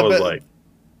but I was like,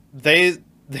 they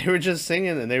were just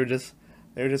singing and they were just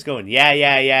going yeah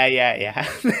yeah yeah yeah yeah.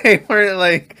 They weren't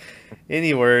like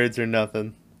any words or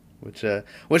nothing, which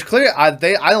clear I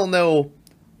don't know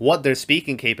what their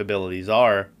speaking capabilities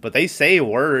are, but they say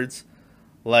words.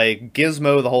 Like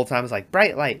Gizmo the whole time is like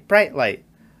bright light,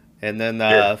 and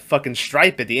then fucking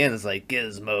Stripe at the end is like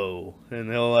Gizmo, and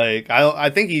he'll like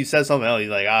I think he says something else. He's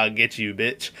like I'll get you,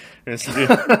 bitch, or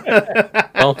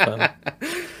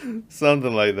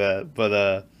something like that.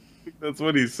 But that's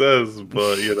what he says.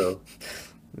 But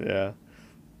yeah.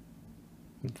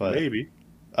 But maybe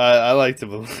I like to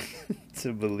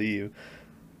believe.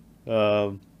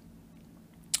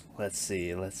 Let's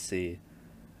see.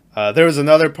 There was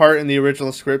another part in the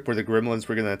original script where the Gremlins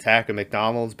were going to attack a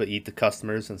McDonald's but eat the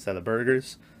customers instead of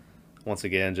burgers. Once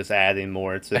again, just adding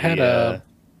more to a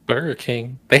Burger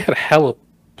King. They had a hell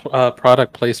of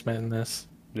product placement in this.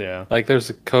 Yeah. Like there's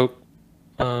a Coke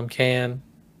can.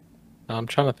 I'm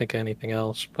trying to think of anything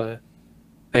else, but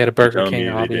they had a Burger King.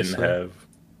 Obviously, they didn't have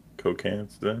Coke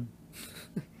cans then.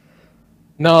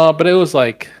 No, but it was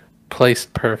like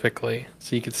placed perfectly,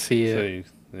 so you could see it.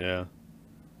 Yeah.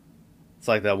 It's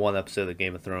like that one episode of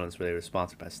Game of Thrones where they were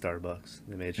sponsored by Starbucks.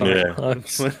 They made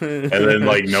and then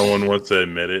like no one wants to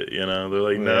admit it. They're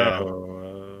like,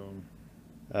 no.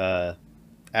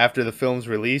 After the film's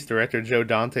release, director Joe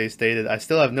Dante stated, "I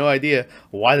still have no idea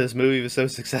why this movie was so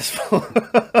successful."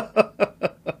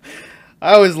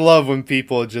 I always love when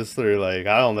people just are like,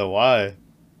 I don't know why.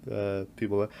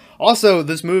 People. Also,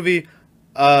 this movie,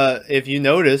 if you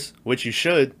notice, which you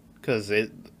should, because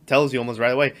it tells you almost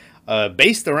right away.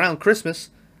 Based around Christmas.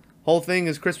 Whole thing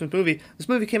is Christmas movie. This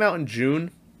movie came out in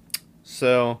June.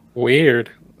 So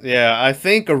weird. Yeah, I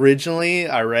think originally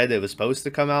I read it was supposed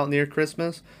to come out near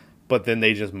Christmas, but then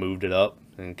they just moved it up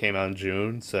and it came out in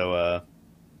June. So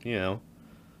Yeah,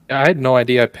 I had no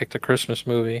idea I picked a Christmas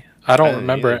movie. I don't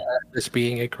remember this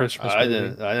being a Christmas movie.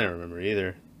 I didn't remember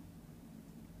either.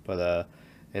 But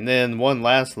and then one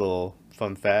last little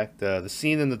fun fact, the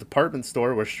scene in the department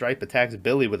store where Stripe attacks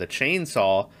Billy with a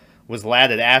chainsaw was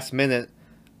added last minute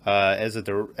as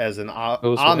an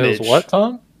homage. It was what,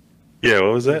 Tom? Yeah,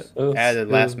 what was that? Added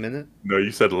last minute? No,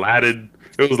 you said latted.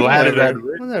 It was latted.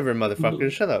 Whatever,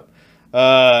 motherfucker. Shut up.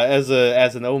 As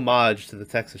an homage to the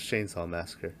Texas Chainsaw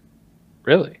Massacre.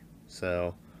 Really?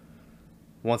 So,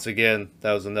 once again,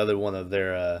 that was another one of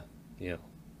their,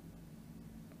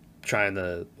 trying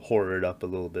to horror it up a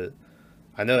little bit.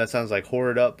 I know that sounds like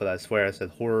horror it up, but I swear I said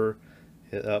horror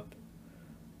it up.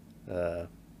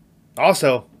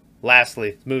 Also,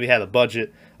 lastly, this movie had a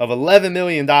budget of $11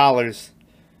 million.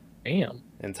 Damn.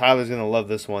 And Tyler's going to love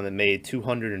this one. It made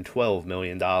 $212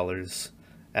 million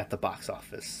at the box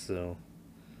office. So,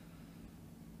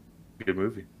 good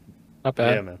movie. Not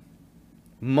bad. Yeah, man.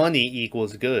 Money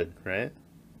equals good, right?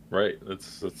 Right.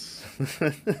 That's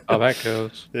how that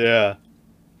goes. Yeah.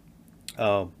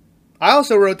 I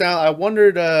also wrote down, I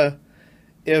wondered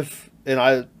if, and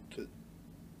I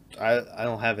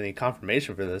don't have any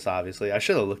confirmation for this, obviously. I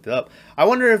should have looked it up. I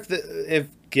wonder if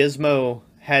Gizmo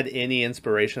had any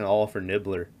inspiration at all for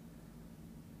Nibbler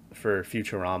for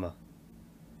Futurama.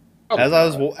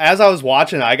 As I was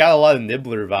watching, I got a lot of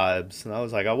Nibbler vibes, and I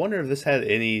was like, I wonder if this had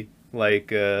any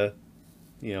like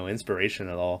inspiration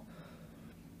at all.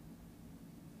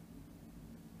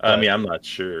 I mean, I'm not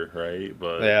sure, right?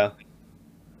 But Yeah.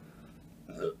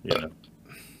 yeah,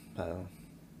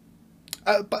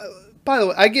 By the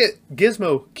way, I get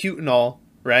Gizmo cute and all,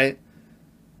 right?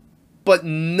 But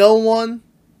no one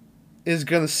is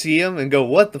gonna see him and go,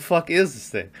 "What the fuck is this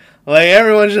thing?" Like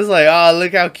everyone's just like, "Oh,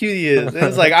 look how cute he is." And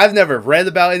it's like I've never read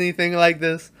about anything like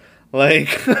this. Like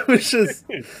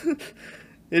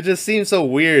it just seems so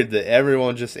weird that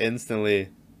everyone just instantly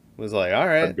was like, "All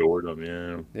right, adored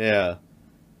him. yeah."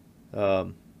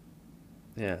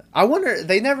 Yeah. I wonder,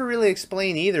 they never really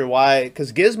explain either why,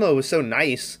 because Gizmo was so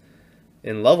nice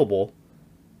and lovable,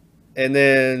 and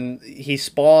then he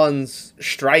spawns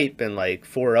Stripe and like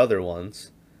 4 other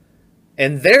ones,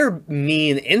 and they're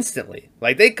mean instantly.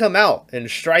 Like they come out, and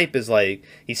Stripe is like,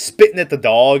 he's spitting at the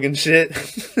dog and shit.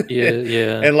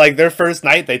 Yeah. And like their first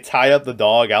night, they tie up the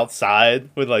dog outside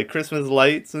with like Christmas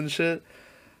lights and shit.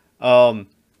 And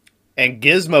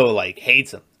Gizmo like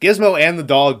hates him. Gizmo and the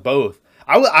dog both.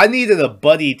 I needed a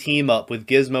buddy team up with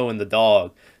Gizmo and the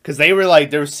dog, because they were like,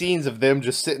 there were scenes of them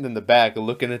just sitting in the back and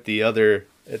looking at the other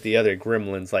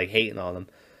gremlins, like hating on them.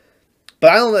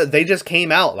 But I don't know, they just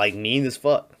came out like mean as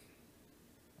fuck.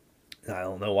 I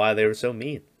don't know why they were so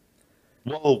mean.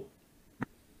 Well,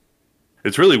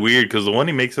 it's really weird because the one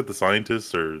he makes at the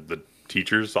scientist or the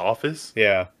teacher's office,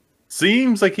 Yeah.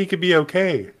 seems like he could be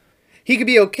okay. He could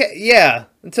be okay, yeah,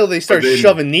 until they start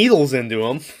shoving needles into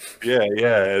him. Yeah,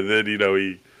 and then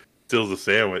he steals a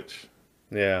sandwich.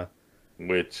 Yeah.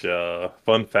 Which,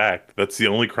 fun fact, that's the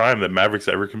only crime that Maverick's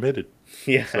ever committed.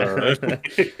 Yeah. So,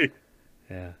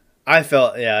 Yeah. I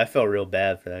felt real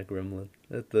bad for that gremlin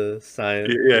at the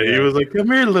science. yeah, he was like, "Come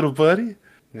here, little buddy."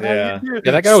 Yeah. Yeah,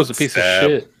 that guy was a piece of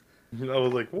shit. And I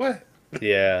was like, "What?"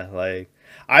 Yeah, like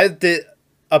I did.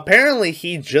 Apparently,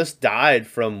 he just died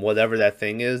from whatever that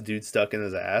thing is, dude stuck in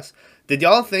his ass. Did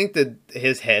y'all think that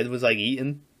his head was like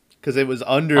eaten? Because it was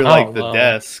under like the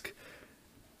desk.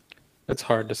 It's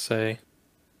hard to say.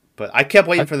 But I kept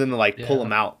waiting for them to like pull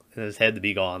him out and his head to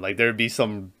be gone. Like there'd be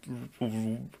some.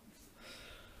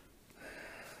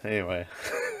 Anyway.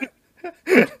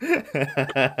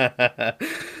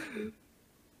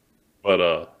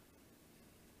 But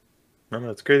no,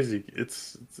 it's crazy.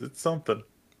 It's something.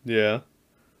 Yeah.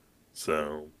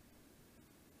 So,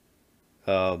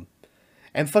 and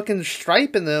fucking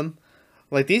Stripe and them,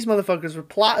 like these motherfuckers were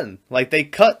plotting. Like they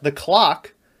cut the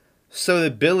clock so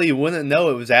that Billy wouldn't know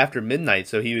it was after midnight,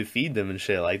 so he would feed them and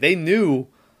shit. Like they knew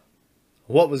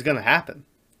what was gonna happen.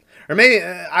 Or maybe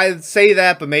I'd say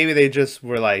that, but maybe they just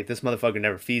were like, this motherfucker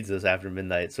never feeds us after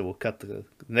midnight, so we'll cut the.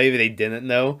 Maybe they didn't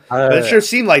know, but it sure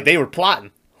seemed like they were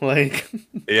plotting. Like,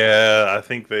 yeah, I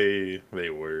think they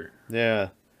were. Yeah.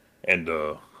 And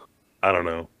I don't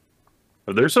know.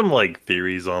 There's some like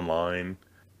theories online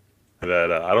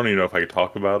that I don't even know if I could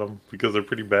talk about them because they're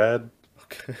pretty bad.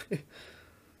 Okay.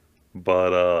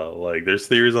 But like there's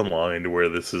theories online where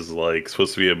this is like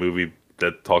supposed to be a movie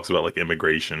that talks about like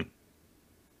immigration.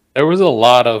 There was a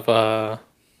lot of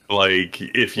like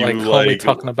if you like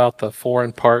talking about the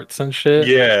foreign parts and shit.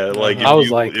 Yeah, like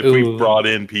if ooh. we brought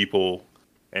in people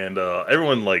and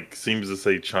everyone like seems to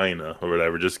say China or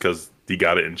whatever just because he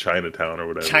got it in Chinatown or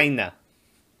whatever. China.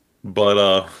 But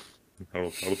I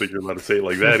don't think you're allowed to say it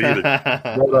like that either.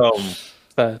 But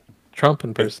that Trump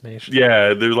impersonation.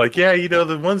 Yeah, they're like, yeah,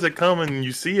 the ones that come and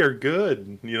you see are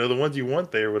good. The ones you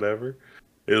want there, whatever.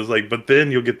 It was like, but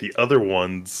then you'll get the other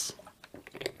ones,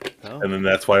 and then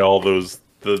that's why all those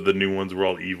the new ones were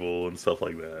all evil and stuff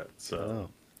like that. So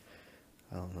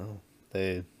I don't know.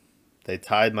 They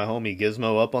tied my homie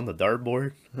Gizmo up on the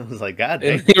dartboard. I was like, God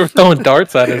damn. You were throwing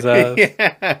darts at his ass.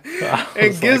 Yeah.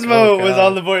 And Gizmo was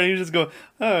on the board and he was just going,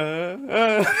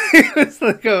 He was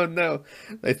like, oh no.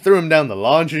 They threw him down the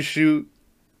laundry chute.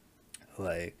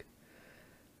 Like,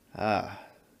 they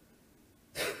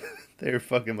were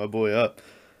fucking my boy up.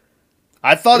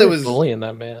 I thought it was bullying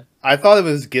that man. I thought it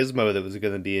was Gizmo that was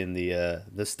going to be in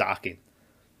the stocking.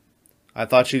 I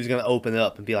thought she was going to open it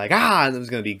up and be like, and it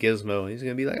was going to be Gizmo. And he's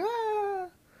going to be like,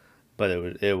 But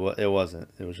it wasn't.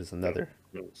 It was just another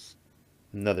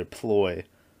ploy.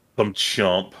 Some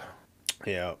chump.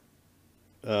 Yeah.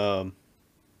 Yeah,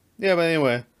 but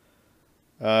anyway.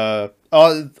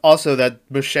 Also that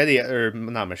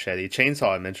chainsaw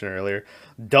I mentioned earlier,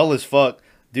 dull as fuck.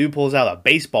 Dude pulls out a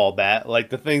baseball bat, like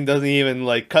the thing doesn't even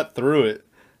like cut through it.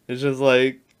 It's just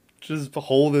like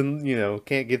holding,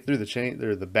 can't get through the chain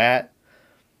or the bat.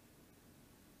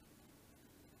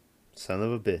 Son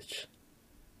of a bitch.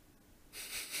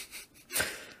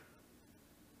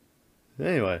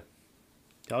 Anyway,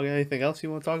 y'all got anything else you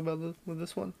want to talk about with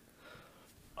this one?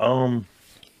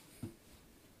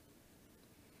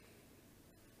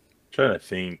 Trying to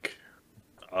think.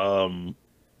 We already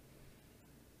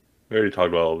talked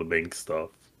about all the bank stuff.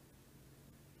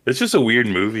 It's just a weird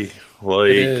movie. Like,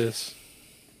 It is.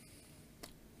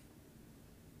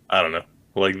 I don't know.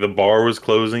 Like, the bar was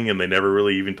closing and they never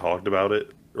really even talked about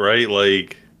it, right?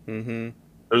 Like, Mm-hmm.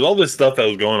 there's all this stuff that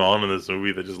was going on in this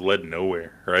movie that just led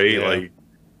nowhere, right? Yeah. Like,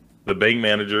 the bank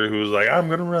manager who was like, I'm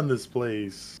gonna run this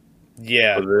place.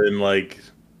 Yeah. But then, like,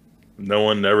 no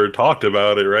one ever talked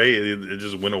about it, right? It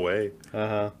just went away.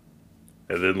 Uh-huh.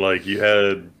 And then, like, you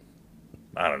had,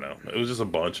 I don't know. It was just a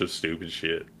bunch of stupid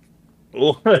shit.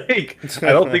 Like,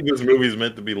 I don't think this movie's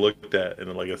meant to be looked at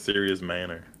in, like, a serious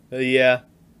manner. Yeah.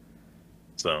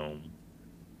 So,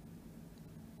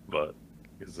 but,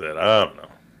 like I said, I don't know.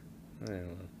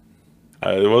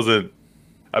 It wasn't,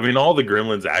 I mean, all the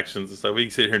Gremlins actions and stuff, we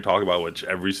can sit here and talk about what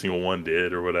every single one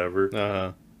did or whatever.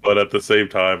 Uh-huh. But at the same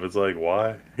time, it's like,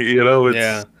 why? You know, it's...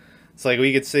 Yeah. It's like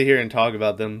we could sit here and talk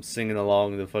about them singing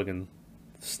along the fucking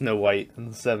Snow White and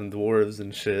the Seven Dwarves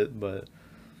and shit, but...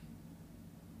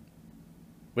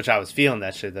 Which I was feeling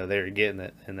that shit, though. They were getting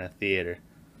it in that theater.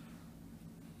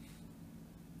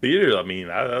 Theater, I mean,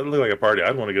 that looked like a party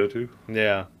I'd want to go to.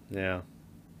 Yeah, yeah.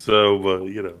 So, but,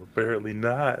 you know, apparently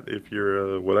not if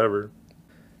you're, whatever.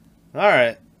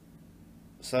 Alright.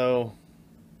 So,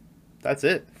 that's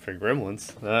it for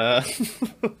Gremlins.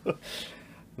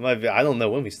 Might be, I don't know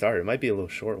when we started. It might be a little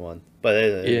short one. But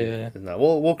it's not.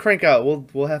 We'll crank out.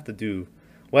 We'll have to do...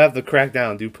 We'll have to crack down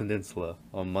and do Peninsula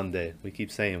on Monday. We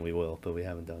keep saying we will, but we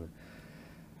haven't done it.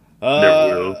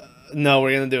 Never will. No,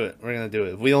 we're going to do it. We're going to do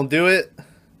it. If we don't do it,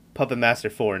 Puppet Master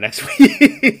 4 next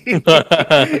week. You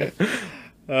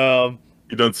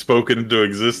done spoken into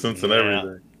existence and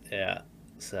everything. Yeah.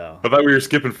 So I thought we were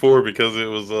skipping 4 because it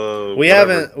was, we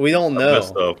whatever. haven't... We don't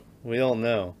Messed know. up. We don't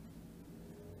know.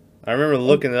 I remember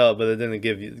looking it up, but it didn't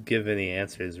give any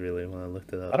answers, really, when I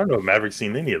looked it up. I don't know if Maverick's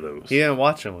seen any of those. He didn't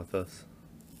watch them with us.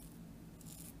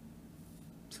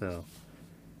 So,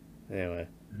 anyway.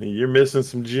 You're missing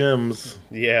some gems.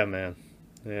 Yeah, man.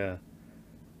 Yeah.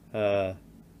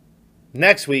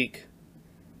 Next week,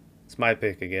 it's my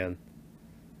pick again.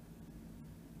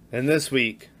 And this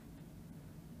week,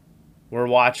 we're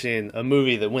watching a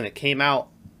movie that when it came out,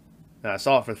 and I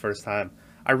saw it for the first time,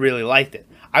 I really liked it.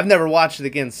 I've never watched it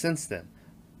again since then.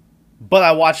 But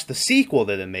I watched the sequel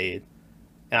that it made,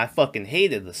 and I fucking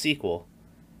hated the sequel.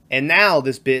 And now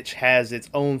this bitch has its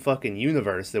own fucking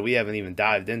universe that we haven't even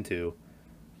dived into.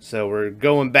 So we're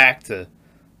going back to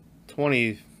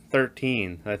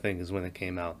 2013, I think, is when it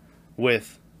came out,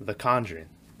 with The Conjuring.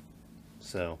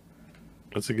 So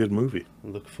That's a good movie.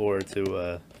 look forward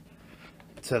to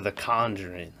The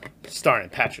Conjuring, starring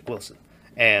Patrick Wilson,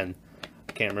 and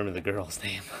I can't remember the girl's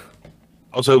name.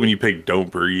 I was hoping you picked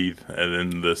Don't Breathe, and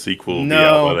then the sequel will be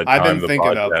out by No, the I've time been the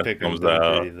thinking about podcast picking comes Don't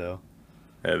out. Breathe, though.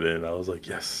 And then I was like,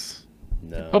 yes.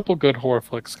 No. Couple good horror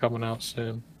flicks coming out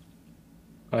soon.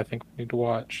 I think we need to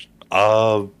watch.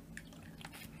 The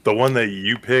one that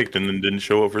you picked and then didn't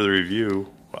show up for the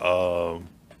review, A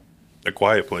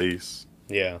Quiet Place.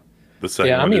 Yeah. The second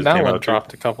Yeah, I one mean just that came one out, too.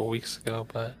 dropped a couple weeks ago,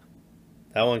 but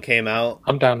That one came out,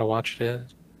 I'm down to watch it.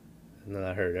 and then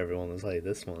I heard everyone was like,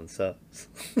 this one sucks.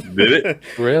 Did it?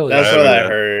 Really? That's I what I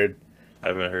haven't- heard. I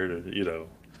haven't heard of it. You know,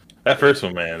 that first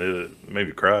one, man, it made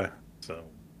me cry. So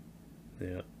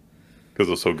Yeah. because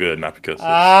it was so good, not because.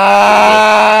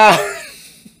 Ah!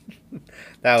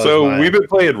 That was So mine. we've been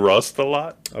playing Rust a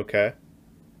lot, Okay.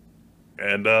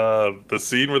 and the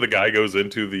scene where the guy goes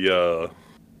into the,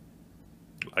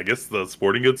 I guess the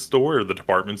sporting goods store or the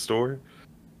department store,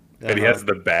 and he Uh-huh. has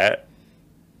the bat.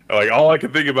 Like all I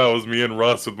could think about was me and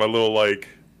Russ with my little like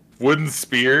wooden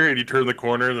spear, and you turn the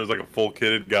corner and there's like a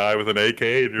full-kitted guy with an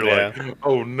AK, and you're Yeah. like,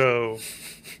 oh no.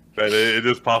 And it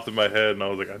just popped in my head, and I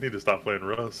was like, I need to stop playing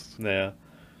Rust. Yeah.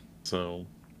 So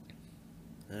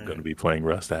I'm gonna be playing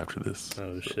Rust after this.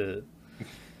 Oh shit.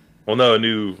 Well, no, a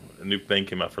new thing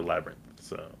came out for Labyrinth.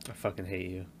 So I fucking hate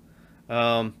you.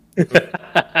 So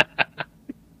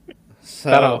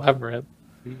That elaborate.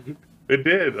 it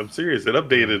did. I'm serious. It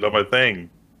updated on my thing.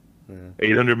 Yeah.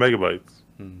 800 megabytes.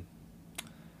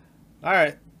 All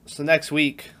right. So next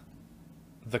week,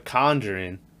 The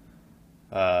Conjuring.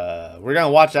 We're gonna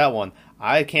watch that one.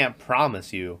 I can't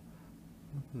promise you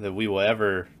that we will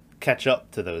ever catch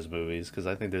up to those movies because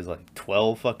I think there's like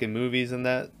 12 fucking movies in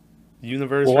that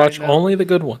universe. We'll right watch now. only the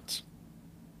good ones.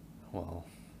 Well,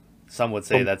 some would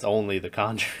say that's only The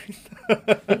Conjuring.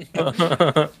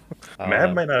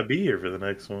 Matt might not be here for the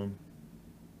next one.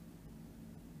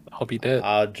 I'll be dead.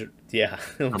 Yeah.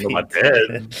 I'm not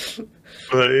dead,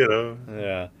 but you know.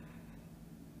 Yeah.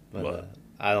 But What?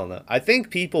 I don't know. I think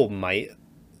people might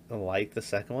like the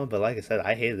second one, but like I said,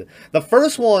 I hated it. The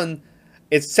first one,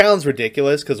 it sounds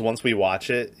ridiculous because once we watch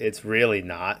it, it's really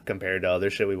not compared to other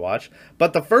shit we watch.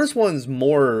 But the first one's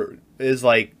is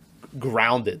like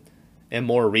grounded and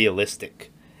more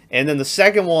realistic. And then the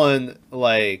second one,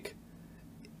 like,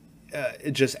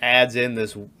 it just adds in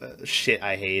this shit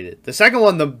I hated. The second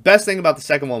one, the best thing about the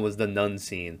second one was the nun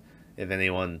scene.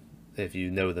 If you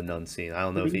know the nun scene, I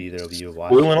don't know if either of you have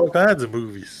watched. Spoiling all kinds of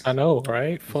movies. I know,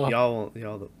 right? Fuck. Y'all.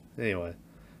 Anyway,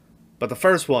 but the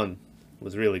first one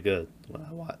was really good when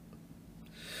I watched.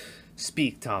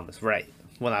 Speak, Thomas. Right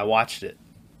when I watched it.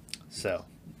 So.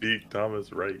 Big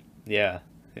Thomas, right? Yeah.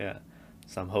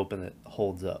 So I'm hoping it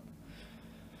holds up.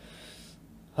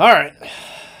 All right.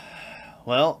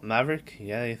 Well, Maverick, you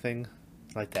got anything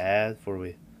like to add before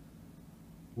we?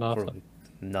 Nothing.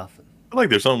 Nothing. I feel like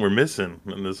there's something we're missing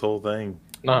in this whole thing.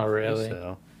 Not really.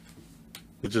 So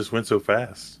It just went so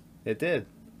fast. it did.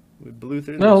 We blew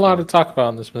through. Not a this lot one. to talk about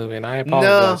in this movie, and I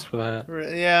apologize for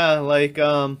that. Yeah, like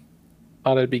Thought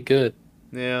it'd be good.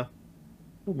 yeah.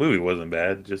 The movie wasn't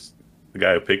bad. Just the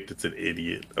guy who picked it's an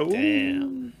idiot. Oh,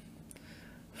 Damn.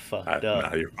 Fucked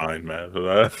up. Nah, you're fine, man.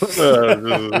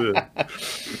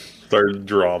 Start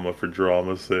drama for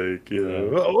drama's sake. You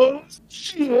know? Oh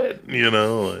shit. You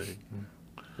know, like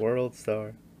World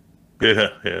Star. yeah.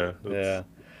 Yeah.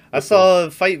 I saw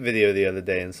a fight video the other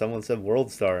day and someone said World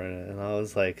Star in it, and I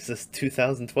was like, is this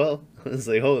 2012? I was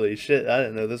like, holy shit, I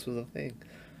didn't know this was a thing.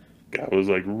 Guy was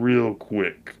like real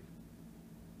quick.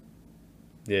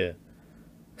 Yeah.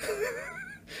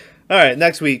 Alright,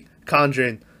 next week,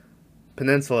 Conjuring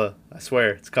Peninsula. I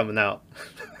swear, it's coming out.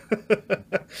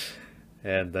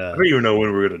 And I don't even know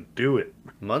when we're gonna do it.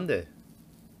 Monday.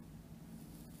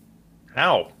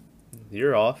 How?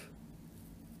 You're off.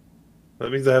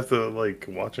 That means I have to like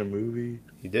watch a movie.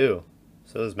 You do.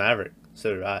 So does Maverick.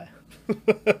 So did I.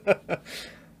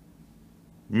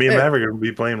 Me and Hey. Maverick are gonna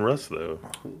be playing Rust though.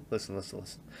 Listen.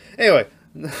 Anyway,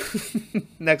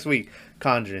 next week,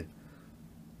 Conjuring.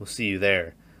 We'll see you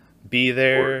there. Be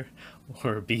there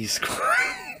or be square.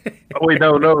 Oh wait,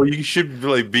 no. You should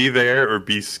like be there or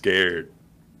be scared.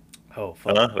 Oh,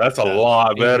 fuck. Huh? That's a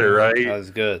lot better, That right?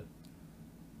 was good.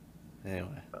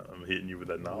 Anyway, I'm hitting you with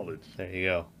that knowledge. there you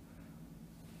go.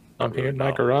 I'm here in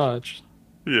my garage.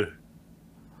 Yeah.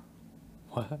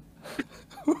 What?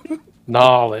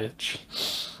 Knowledge.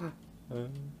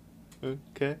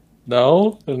 Okay.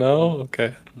 No?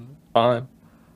 Okay. Fine.